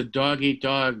know it's a dog eat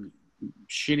dog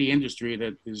shitty industry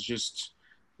that is just,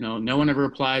 you know, no one ever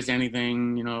applies to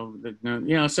anything. You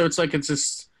know, so it's like it's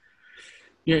just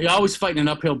you're always fighting an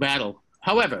uphill battle.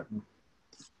 However,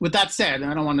 with that said,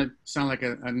 I don't want to sound like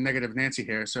a negative Nancy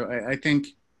here. So I think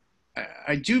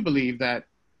I do believe that,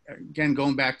 again,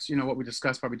 going back to, you know, what we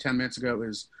discussed probably 10 minutes ago,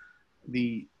 is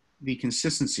the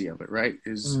consistency of it, right?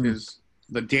 Is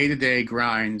the day-to-day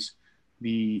grinds,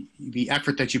 the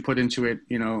effort that you put into it,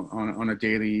 you know, on a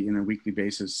daily and a weekly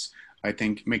basis, I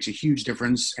think makes a huge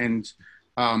difference. And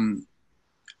I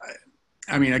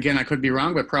mean, again, I could be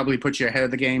wrong, but probably puts you ahead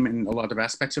of the game in a lot of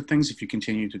aspects of things if you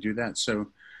continue to do that. So,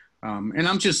 and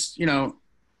I'm just, you know,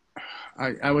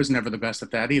 I was never the best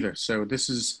at that either. So this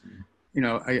is, you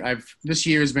know, this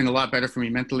year has been a lot better for me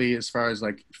mentally as far as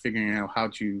like figuring out how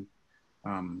to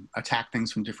attack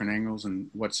things from different angles and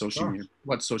what social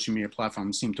media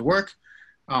platforms seem to work,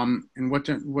 and what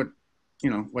don't work.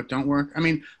 I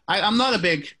mean, I'm not a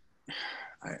big,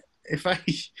 if I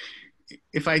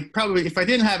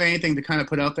didn't have anything to kind of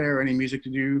put out there or any music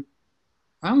to do,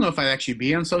 I don't know if I'd actually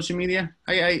be on social media.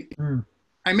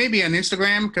 I may be on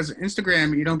Instagram, because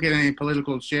Instagram, you don't get any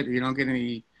political shit. You don't get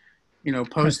any, you know,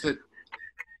 posts that.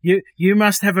 You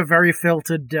must have a very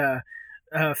filtered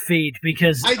feed,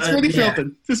 because it's pretty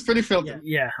filtered. It's pretty filtered.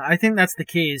 Yeah, I think that's the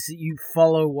key, is you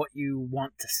follow what you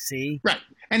want to see. Right.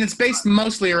 And it's based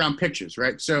mostly around pictures,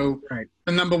 right? So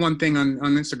the number one thing on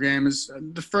Instagram is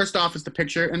the first off is the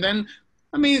picture. And then,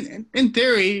 I mean, in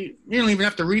theory, you don't even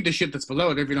have to read the shit that's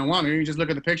below it if you don't want to. You just look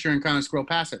at the picture and kind of scroll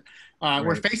past it.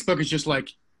 Where Facebook is just like,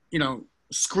 you know,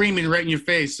 screaming right in your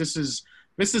face. This is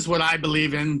what I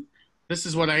believe in. This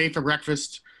is what I ate for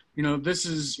breakfast. You know, this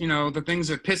is, you know, the things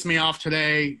that piss me off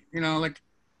today. You know, like,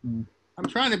 I'm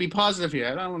trying to be positive here.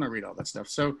 I don't want to read all that stuff.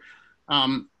 So,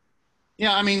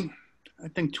 yeah, I mean, I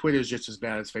think Twitter is just as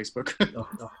bad as Facebook.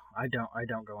 I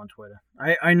don't go on Twitter.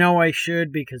 I know I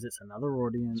should, because it's another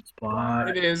audience,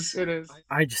 but it is.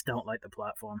 I just don't like the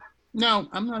platform. No,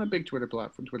 I'm not a big Twitter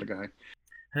guy.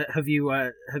 Have you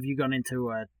gone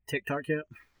into TikTok yet?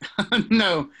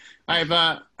 No, I've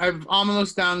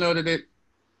almost downloaded it,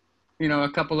 you know, a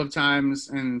couple of times,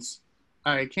 and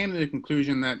I came to the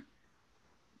conclusion that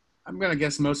I'm gonna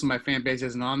guess most of my fan base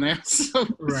isn't on there. So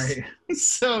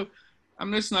So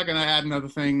I'm just not gonna add another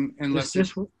thing unless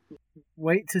just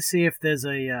wait to see if there's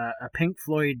a Pink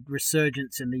Floyd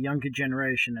resurgence in the younger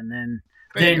generation, and then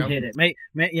hit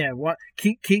it.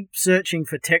 Keep searching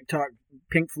for TikTok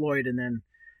Pink Floyd, and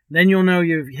then you'll know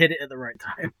you've hit it at the right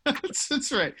time.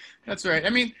 That's right.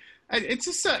 I mean, it's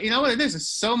just you know what it is. It's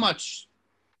so much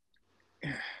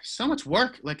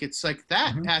work. Like, it's like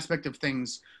that aspect of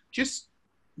things. Just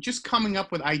coming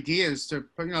up with ideas to,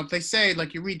 you know, they say,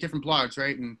 like, you read different blogs,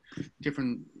 right, and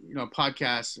different, you know,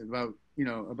 podcasts about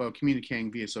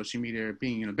communicating via social media,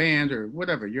 being in a band or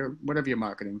whatever you're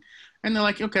marketing, and they're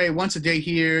like, okay, once a day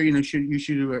here, you know, you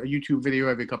should do a YouTube video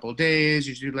every couple of days.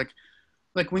 You should do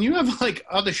like when you have like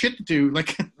other shit to do,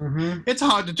 like it's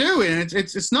hard to do, and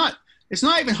it's not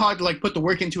even hard to like put the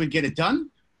work into it, get it done.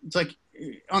 It's like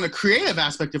on a creative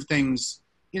aspect of things,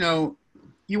 you know,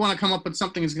 you want to come up with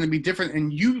something that's going to be different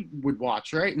and you would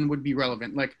watch, right, and would be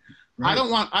relevant. Like, I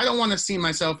don't want to see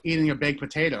myself eating a baked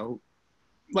potato.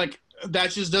 Like,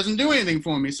 that just doesn't do anything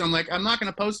for me. So I'm like, I'm not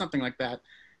going to post something like that,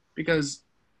 because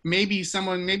maybe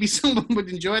someone would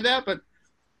enjoy that, but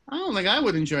I don't think I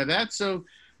would enjoy that. So,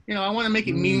 you know, I want to make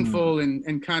it meaningful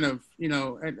and kind of, you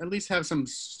know, at least have some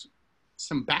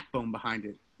backbone behind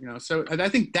it, you know. So I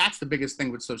think that's the biggest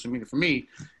thing with social media for me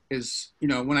is, you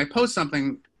know, when I post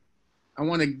something, I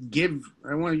want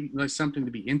like something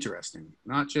to be interesting,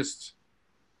 not just,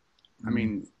 I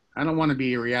mean, I don't want to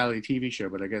be a reality TV show,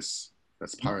 but I guess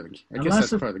that's part of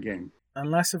the game.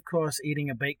 Unless, of course,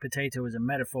 eating a baked potato is a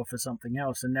metaphor for something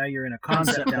else, and now you're in a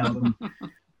concept album.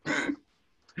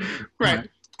 Right.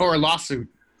 Or a lawsuit.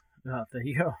 Oh, there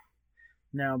you go.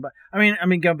 No, but I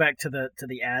mean, go back to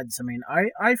the ads. I mean,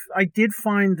 I did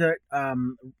find that,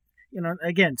 you know,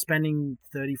 again, spending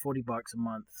 $30-40 a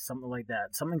month, something like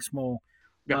that, something small.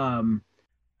 Yeah.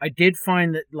 I did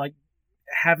find that, like,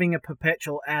 having a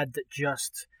perpetual ad that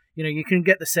just, you know, you can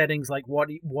get the settings, like what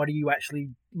are you actually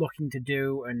looking to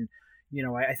do, and, you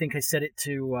know, I think I set it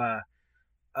to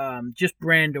just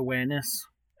brand awareness,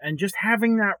 and just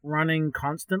having that running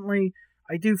constantly,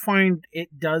 I do find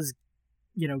it does,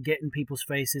 you know, get in people's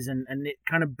faces, and it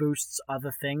kind of boosts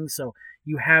other things. So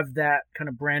you have that kind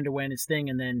of brand awareness thing,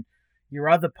 and then your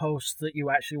other posts that you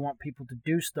actually want people to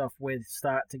do stuff with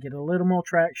start to get a little more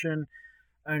traction.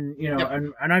 And you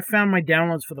know, and I found my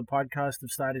downloads for the podcast have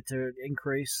started to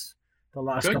increase the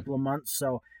last couple of months.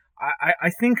 So I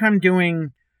think I'm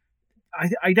doing.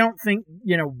 I don't think,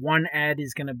 you know, one ad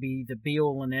is going to be the be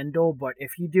all and end all, but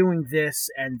if you're doing this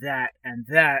and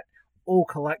that all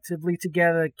collectively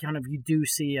together, kind of you do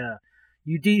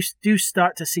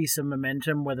start to see some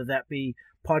momentum, whether that be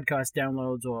podcast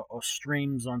downloads or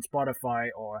streams on Spotify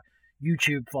or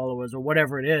YouTube followers or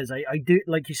whatever it is. I do,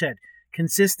 like you said,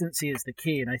 consistency is the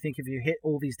key, and I think if you hit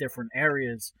all these different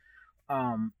areas,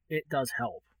 it does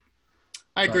help.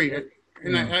 I agree.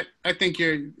 And I think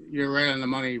you're right on the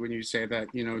money when you say that,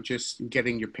 you know, just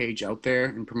getting your page out there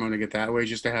and promoting it that way,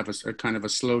 just to have a kind of a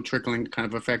slow trickling kind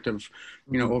of effect of,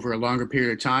 you know, over a longer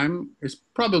period of time is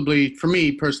probably, for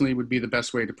me personally, would be the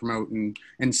best way to promote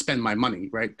and spend my money,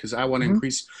 right? Because I want to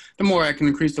increase, the more I can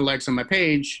increase the likes on my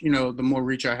page, you know, the more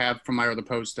reach I have from my other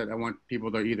posts that I want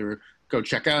people to either go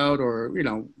check out or, you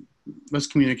know, let's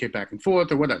communicate back and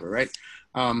forth or whatever, right?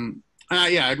 I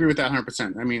agree with that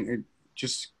 100%. I mean,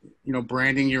 just, you know,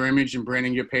 branding your image and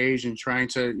branding your page and trying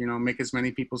to, you know, make as many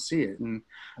people see it. And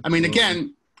I mean,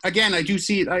 again, I do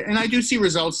see, and I do see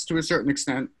results to a certain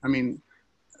extent. I mean,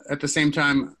 at the same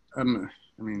time, I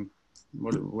mean,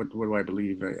 what do I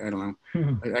believe? I don't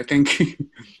know. I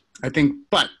think,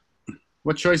 but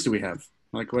what choice do we have?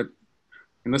 Like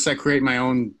unless I create my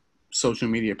own social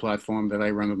media platform that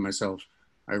I run with myself,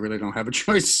 I really don't have a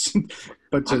choice.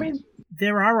 But I mean,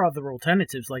 there are other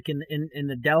alternatives. Like in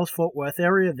the Dallas-Fort Worth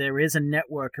area, there is a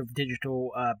network of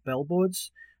digital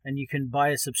billboards, and you can buy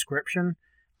a subscription.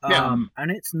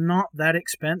 And it's not that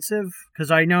expensive, because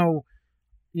I know,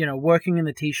 you know, working in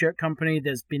the T-shirt company,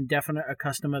 there's been definite a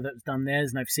customer that's done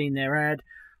theirs, and I've seen their ad.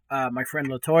 My friend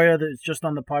Latoya, that's just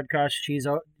on the podcast,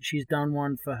 she's done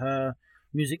one for her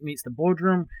Music Meets the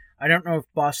Boardroom. I don't know if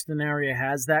Boston area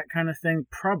has that kind of thing.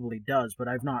 Probably does, but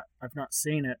I've not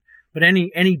seen it. But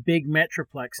any big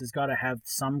metroplex has got to have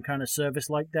some kind of service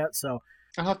like that. So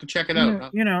I'll have to check it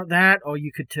out. You know that, or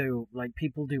you could too. Like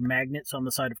people do magnets on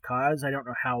the side of cars. I don't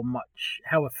know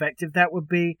how effective that would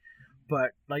be,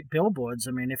 but like billboards.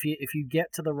 I mean, if you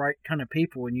get to the right kind of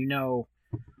people, and you know,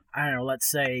 I don't know. Let's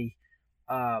say,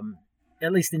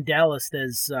 at least in Dallas,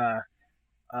 there's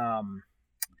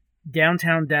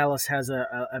downtown Dallas has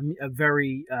a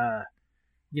very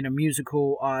you know,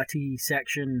 musical arty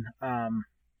section.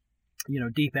 You know,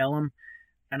 Deep Ellum,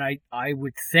 and I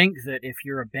would think that if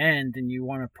you're a band and you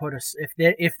want to put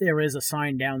if there is a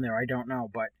sign down there, I don't know,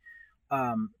 but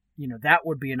you know, that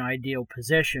would be an ideal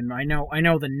position. I know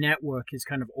the network is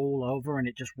kind of all over, and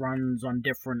it just runs on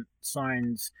different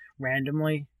signs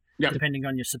randomly, depending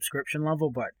on your subscription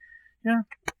level. But yeah,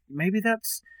 maybe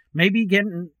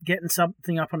getting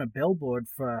something up on a billboard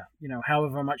for, you know,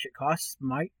 however much it costs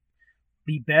might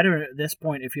be better at this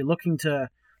point if you're looking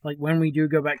to. Like when we do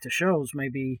go back to shows,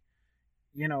 maybe,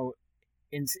 you know,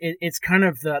 it's kind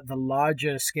of the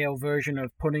larger scale version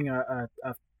of putting a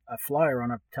flyer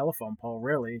on a telephone pole,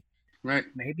 really. Right.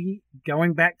 Maybe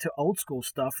going back to old school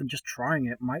stuff and just trying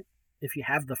it might, if you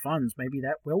have the funds, maybe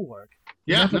that will work.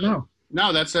 Yeah.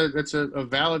 No, that's a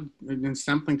valid and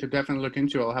something to definitely look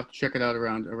into. I'll have to check it out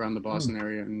around the Boston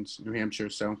area and New Hampshire.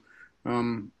 So,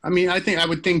 I mean, I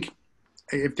would think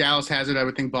if Dallas has it, I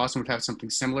would think Boston would have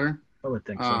something similar. I would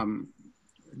think so.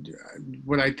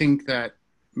 Would I think that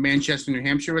Manchester, New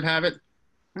Hampshire would have it?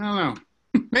 I don't know.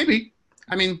 Maybe.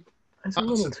 I mean, it's a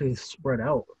little too spread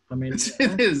out. I mean,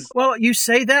 it is. Well, you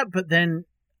say that, but then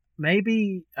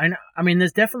maybe I mean,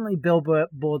 there's definitely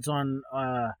billboards on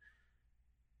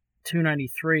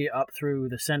 293 up through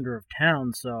the center of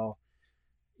town. So,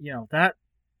 you know, that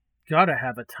gotta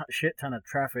have a shit ton of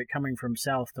traffic coming from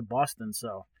south to Boston.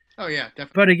 So. Oh yeah,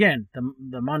 definitely. But again,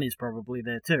 the money's probably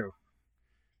there too.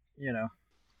 You know,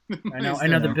 I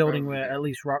know the building where at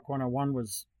least Rock 101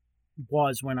 was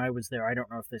when I was there. I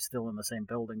don't know if they're still in the same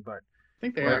building, but I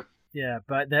think they are. Yeah,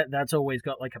 but that's always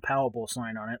got like a Powerball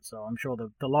sign on it, so I'm sure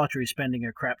the lottery's spending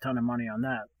a crap ton of money on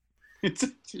that.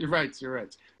 You're right.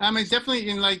 I mean, it's definitely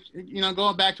in, like, you know,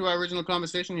 going back to our original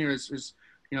conversation here is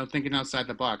you know, thinking outside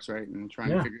the box, right, and trying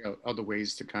to figure out other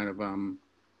ways to kind of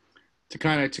to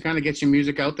kind of get your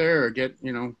music out there, or get,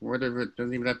 you know, whatever, it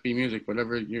doesn't even have to be music,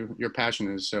 whatever your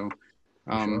passion is. So,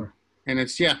 sure. And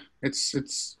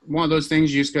it's one of those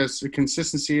things. You just got,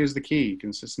 consistency is the key.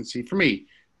 Consistency for me.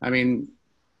 I mean,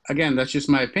 again, that's just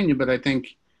my opinion, but I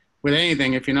think with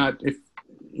anything, if you're not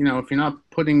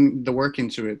putting the work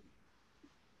into it,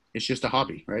 it's just a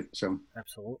hobby, right? So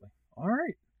absolutely. All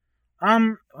right. I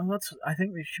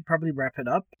think we should probably wrap it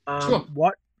up. Sure.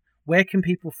 Where can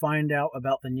people find out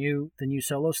about the new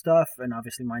solo stuff, and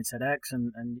obviously Mindset X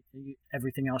and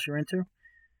everything else you're into?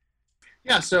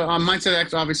 Yeah, so Mindset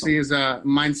X obviously is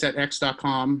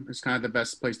mindsetx.com. It's kind of the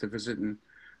best place to visit. And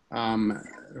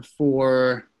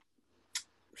for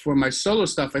my solo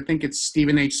stuff, I think it's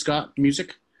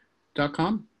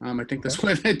StephenHScottmusic.com. I think that's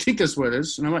what it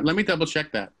is. You know what? Let me double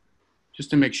check that just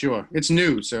to make sure. It's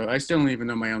new, so I still don't even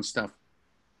know my own stuff.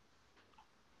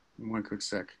 One quick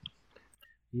sec.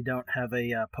 You don't have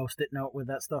a post-it note with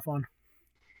that stuff on?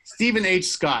 Stephen H.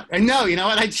 Scott. I know. You know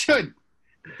what? I should.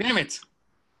 Damn it.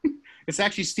 It's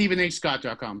actually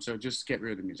StephenHScott.com. So just get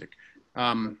rid of the music.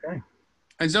 Okay.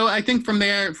 And so I think from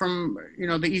there,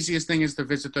 the easiest thing is to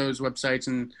visit those websites,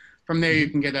 and from there you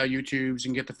can get YouTubes, you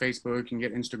can get the Facebook, you can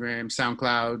get Instagram,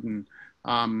 SoundCloud, and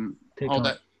all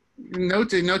that. No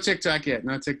TikTok yet.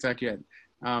 No TikTok yet.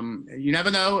 You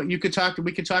never know. We could talk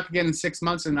again in 6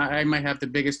 months, and I might have the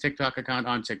biggest TikTok account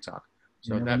on TikTok.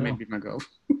 So that may be my goal.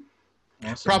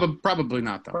 Awesome. Probably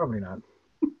not, though. Probably not.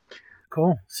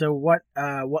 Cool. So what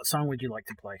song would you like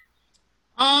to play?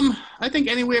 I think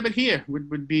Anywhere But Here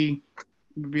would be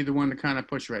the one to kind of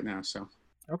push right now. So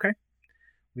okay,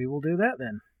 we will do that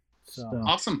then. So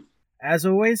awesome. As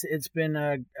always, it's been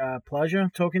a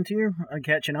pleasure talking to you and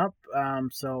catching up.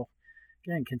 So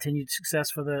again, continued success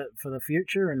for the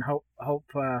future, and hope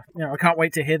I can't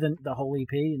wait to hear the whole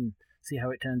EP and see how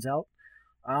it turns out.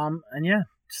 And yeah,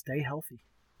 stay healthy.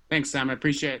 Thanks, Sam. I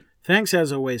appreciate it. Thanks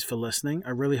as always for listening.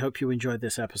 I really hope you enjoyed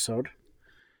this episode.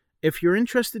 If you're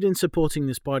interested in supporting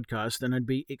this podcast, and I'd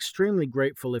be extremely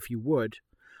grateful if you would,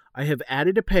 I have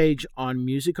added a page on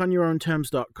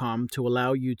musiconyourownterms.com to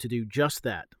allow you to do just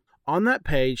that. On that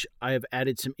page, I have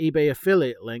added some eBay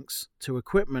affiliate links to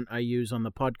equipment I use on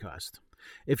the podcast.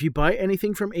 If you buy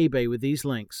anything from eBay with these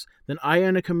links, then I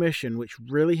earn a commission, which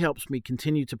really helps me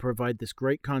continue to provide this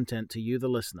great content to you, the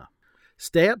listener.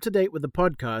 Stay up to date with the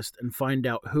podcast and find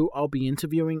out who I'll be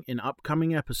interviewing in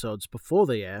upcoming episodes before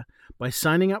they air by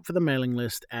signing up for the mailing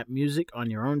list at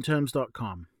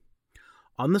musiconyourownterms.com.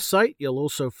 On the site, you'll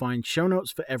also find show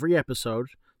notes for every episode,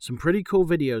 some pretty cool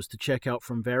videos to check out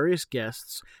from various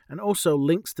guests, and also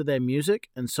links to their music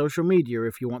and social media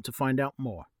if you want to find out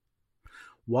more.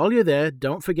 While you're there,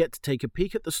 don't forget to take a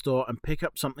peek at the store and pick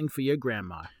up something for your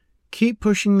grandma. Keep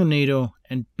pushing the needle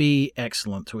and be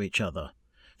excellent to each other.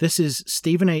 This is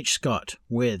Stephen H. Scott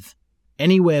with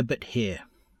Anywhere But Here.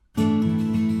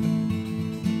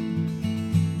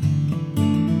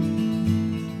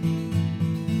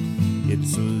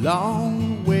 It's a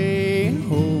long way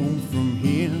home from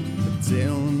here, but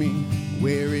tell me,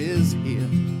 where is here?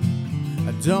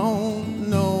 I don't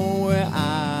know where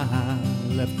I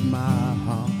left my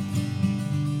heart.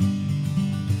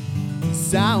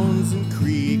 Sounds and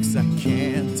creaks I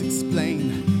can't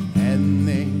explain, and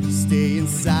they stay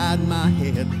inside my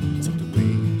head, tucked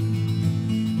away,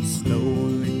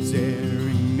 slowly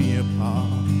tearing me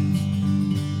apart.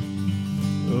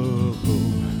 Oh,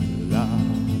 la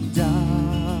da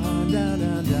da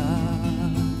da da da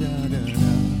da da,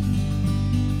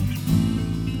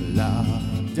 la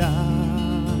da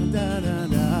da da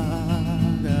da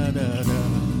da da da.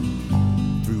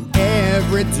 Through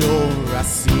every door I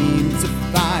seem to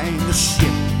find the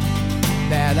ship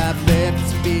that I've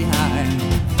left behind.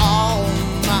 All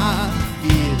my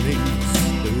feelings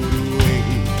stowed away,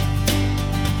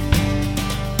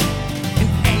 and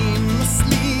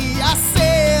aimlessly I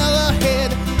sail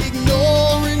ahead,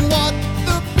 ignoring what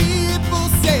the people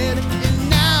said. And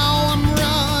now I'm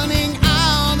running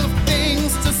out of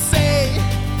things to say.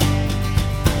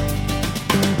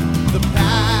 The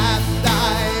path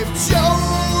I've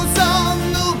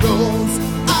chosen, the roads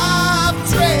I've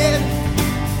tread,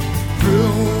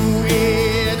 through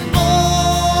it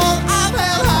all I've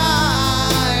held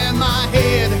high my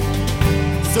head.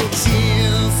 So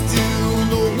cheers to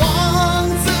the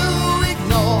ones who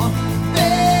ignore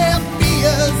their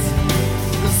fears,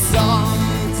 'cause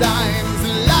sometimes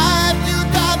in life you'd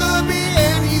rather be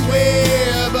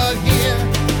anywhere but here.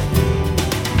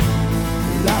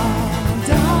 La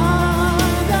da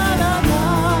da da da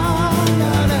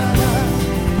da da da,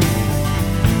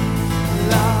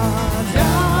 la da.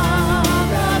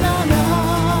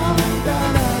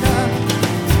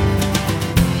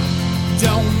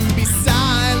 Don't be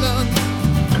silent,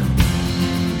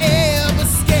 ever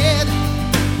scared,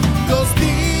 'cause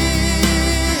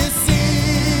this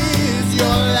is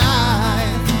your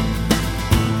life.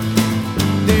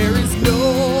 There is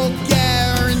no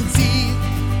guarantee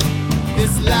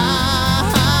this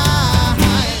life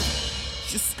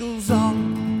just goes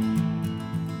on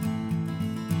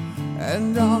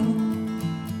and on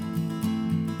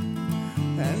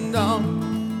and on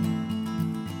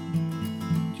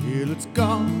till it's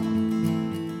gone.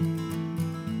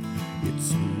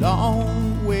 It's a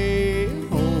long way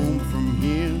home from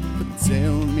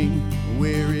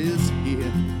anywhere is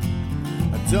here.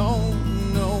 I don't